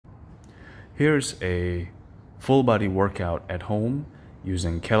Here's a full body workout at home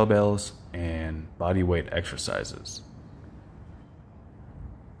using kettlebells and body weight exercises.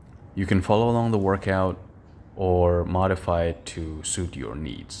 You can follow along the workout or modify it to suit your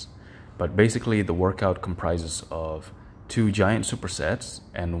needs. But basically the workout comprises of 2 giant supersets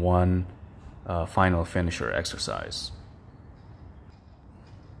and 1 final finisher exercise.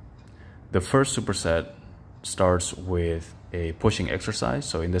 The first superset starts with a pushing exercise.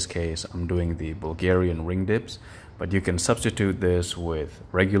 So in this case, I'm doing the Bulgarian ring dips, but you can substitute this with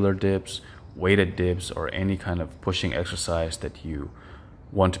regular dips, weighted dips, or any kind of pushing exercise that you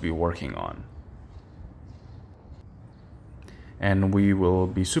want to be working on. And we will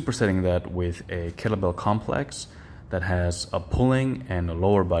be supersetting that with a kettlebell complex that has a pulling and a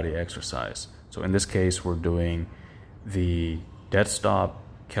lower body exercise. So in this case, we're doing the dead stop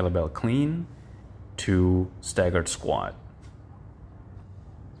kettlebell clean to staggered squat.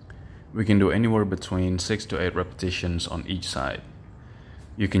 We can do anywhere between 6 to 8 repetitions on each side.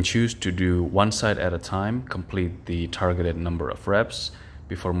 You can choose to do one side at a time, complete the targeted number of reps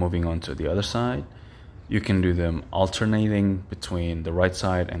before moving on to the other side. You can do them alternating between the right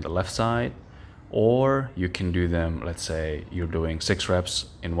side and the left side, or you can do them, let's say you're doing 6 reps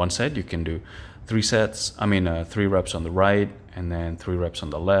in one set, you can do 3 reps on the right, and then 3 reps on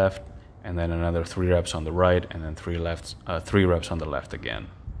the left, and then another 3 reps on the right, and then 3 reps on the left again.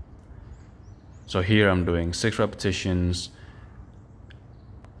 So here I'm doing 6 repetitions,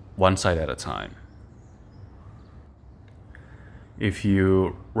 one side at a time. If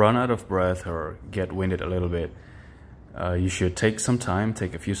you run out of breath or get winded a little bit, you should take some time,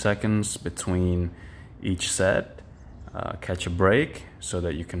 take a few seconds between each set, catch a break so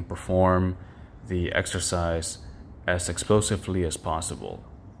that you can perform the exercise as explosively as possible.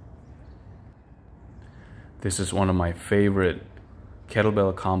 This is one of my favorite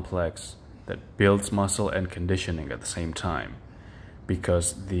kettlebell complex that builds muscle and conditioning at the same time,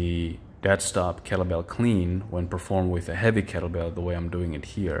 because the dead stop kettlebell clean, when performed with a heavy kettlebell the way I'm doing it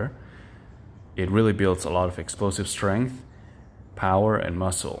here, it really builds a lot of explosive strength, power, and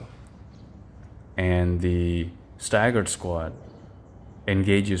muscle. And the staggered squat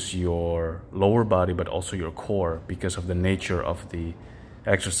engages your lower body but also your core because of the nature of the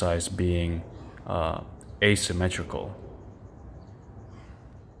exercise being asymmetrical.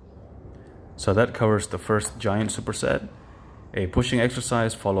 So that covers the first giant superset, a pushing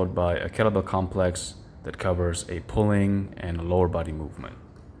exercise followed by a kettlebell complex that covers a pulling and a lower body movement.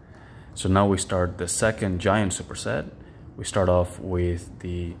 So now we start the second giant superset. We start off with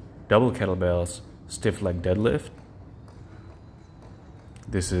the double kettlebells stiff leg deadlift.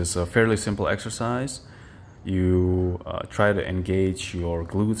 This is a fairly simple exercise. You try to engage your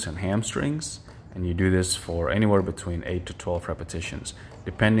glutes and hamstrings, and you do this for anywhere between 8 to 12 repetitions,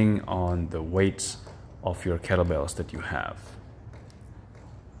 depending on the weights of your kettlebells that you have.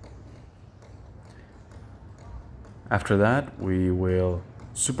 After that, we will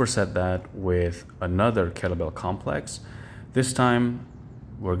superset that with another kettlebell complex. This time,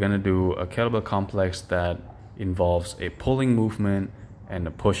 we're going to do a kettlebell complex that involves a pulling movement and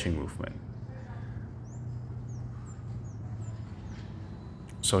a pushing movement.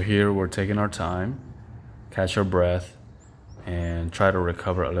 So here we're taking our time, catch our breath, and try to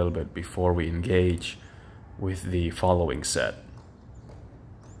recover a little bit before we engage with the following set.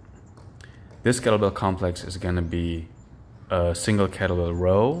 This kettlebell complex is going to be a single kettlebell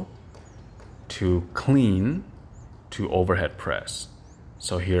row to clean to overhead press.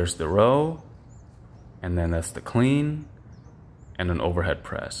 So here's the row, and then that's the clean and an overhead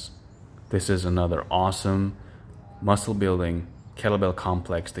press. This is another awesome muscle building kettlebell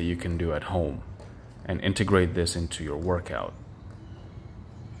complex that you can do at home and integrate this into your workout.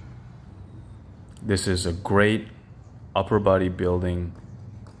 This is a great upper body building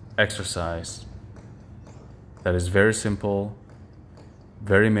exercise that is very simple,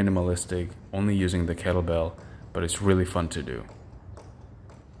 very minimalistic, only using the kettlebell, but it's really fun to do.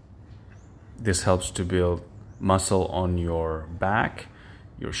 This helps to build muscle on your back,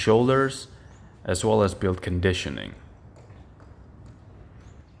 your shoulders, as well as build conditioning.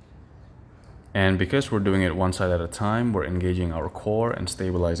 And because we're doing it one side at a time, we're engaging our core and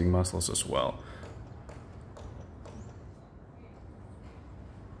stabilizing muscles as well.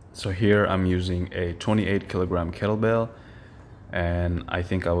 So here I'm using a 28 kilogram kettlebell, and I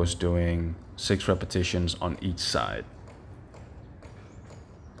think I was doing 6 repetitions on each side.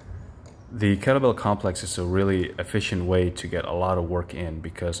 The kettlebell complex is a really efficient way to get a lot of work in,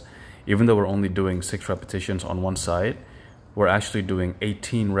 because even though we're only doing 6 repetitions on one side, we're actually doing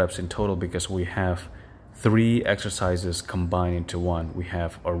 18 reps in total, because we have 3 exercises combined into one. We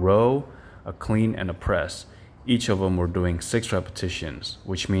have a row a clean and a press. Each of them we're doing 6 repetitions,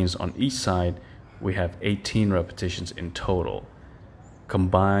 which means on each side we have 18 repetitions in total,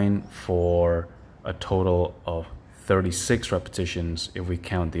 combined for a total of 36 repetitions if we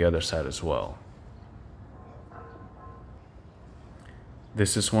count the other side as well.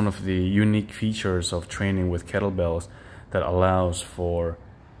 This is one of the unique features of training with kettlebells that allows for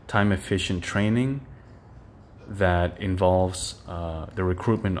time-efficient training that involves the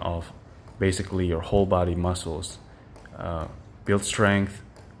recruitment of basically your whole body muscles, build strength,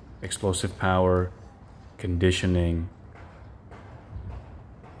 explosive power, conditioning,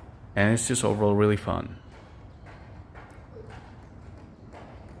 and it's just overall really fun.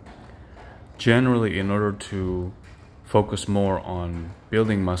 Generally, in order to focus more on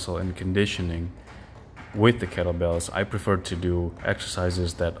building muscle and conditioning with the kettlebells, I prefer to do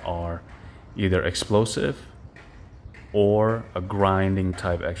exercises that are either explosive or a grinding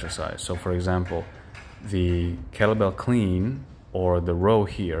type exercise. So for example, the kettlebell clean or the row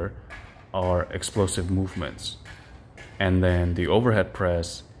here are explosive movements, and then the overhead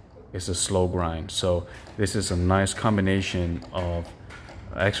press is a slow grind. So this is a nice combination of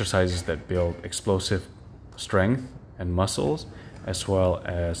exercises that build explosive strength and muscles as well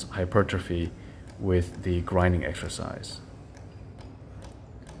as hypertrophy with the grinding exercise.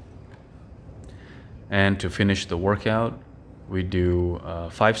 And to finish the workout, we do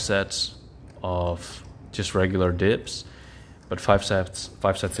 5 sets of just regular dips, but 5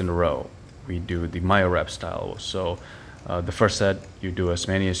 sets in a row. We do the myo rep style. So the first set you do as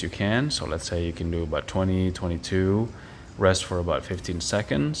many as you can. So let's say you can do about 20, 22, rest for about 15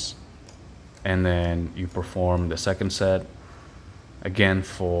 seconds, and then you perform the second set again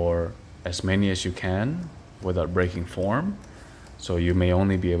for as many as you can without breaking form. So you may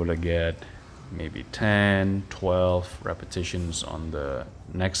only be able to get maybe 10, 12 repetitions on the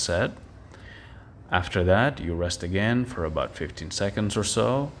next set. After that, you rest again for about 15 seconds or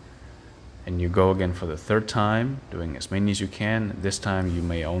so, and you go again for the third time, doing as many as you can. This time you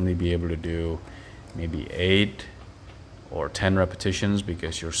may only be able to do maybe 8 or 10 repetitions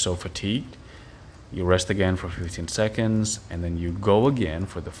because you're so fatigued. You rest again for 15 seconds, and then you go again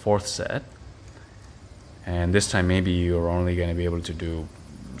for the fourth set. And this time maybe you're only going to be able to do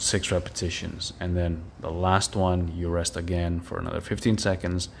 6 repetitions, and then the last one you rest again for another 15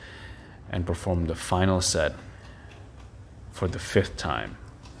 seconds and perform the final set for the 5th time.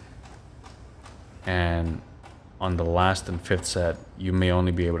 And on the last and 5th set you may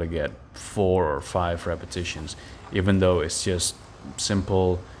only be able to get 4 or 5 repetitions, even though it's just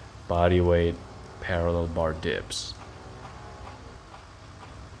simple body weight parallel bar dips.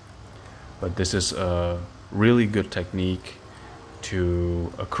 But this is a really good technique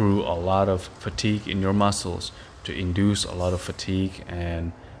to accrue a lot of fatigue in your muscles, to induce a lot of fatigue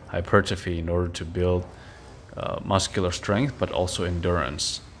and hypertrophy in order to build muscular strength but also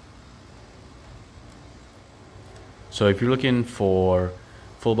endurance. So if you're looking for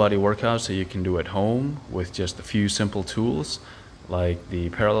full body workouts that you can do at home with just a few simple tools like the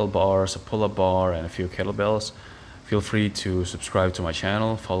parallel bars, a pull-up bar, and a few kettlebells, feel free to subscribe to my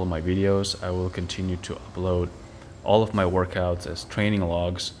channel, follow my videos. I will continue to upload all of my workouts as training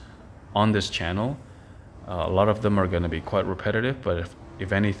logs on this channel. A lot of them are going to be quite repetitive, but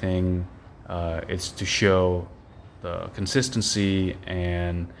if anything, it's to show the consistency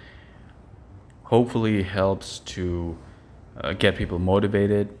and hopefully helps to get people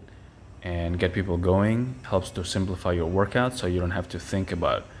motivated and get people going, helps to simplify your workout so you don't have to think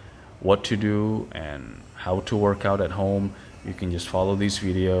about what to do and how to work out at home. You can just follow these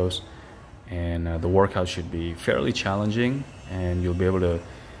videos, and the workout should be fairly challenging, and you'll be able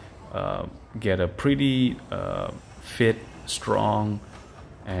to get a pretty fit, strong,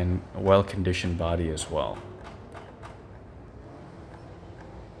 and well-conditioned body as well.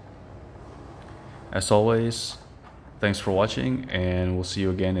 As always, thanks for watching, and we'll see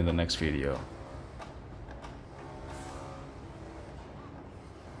you again in the next video.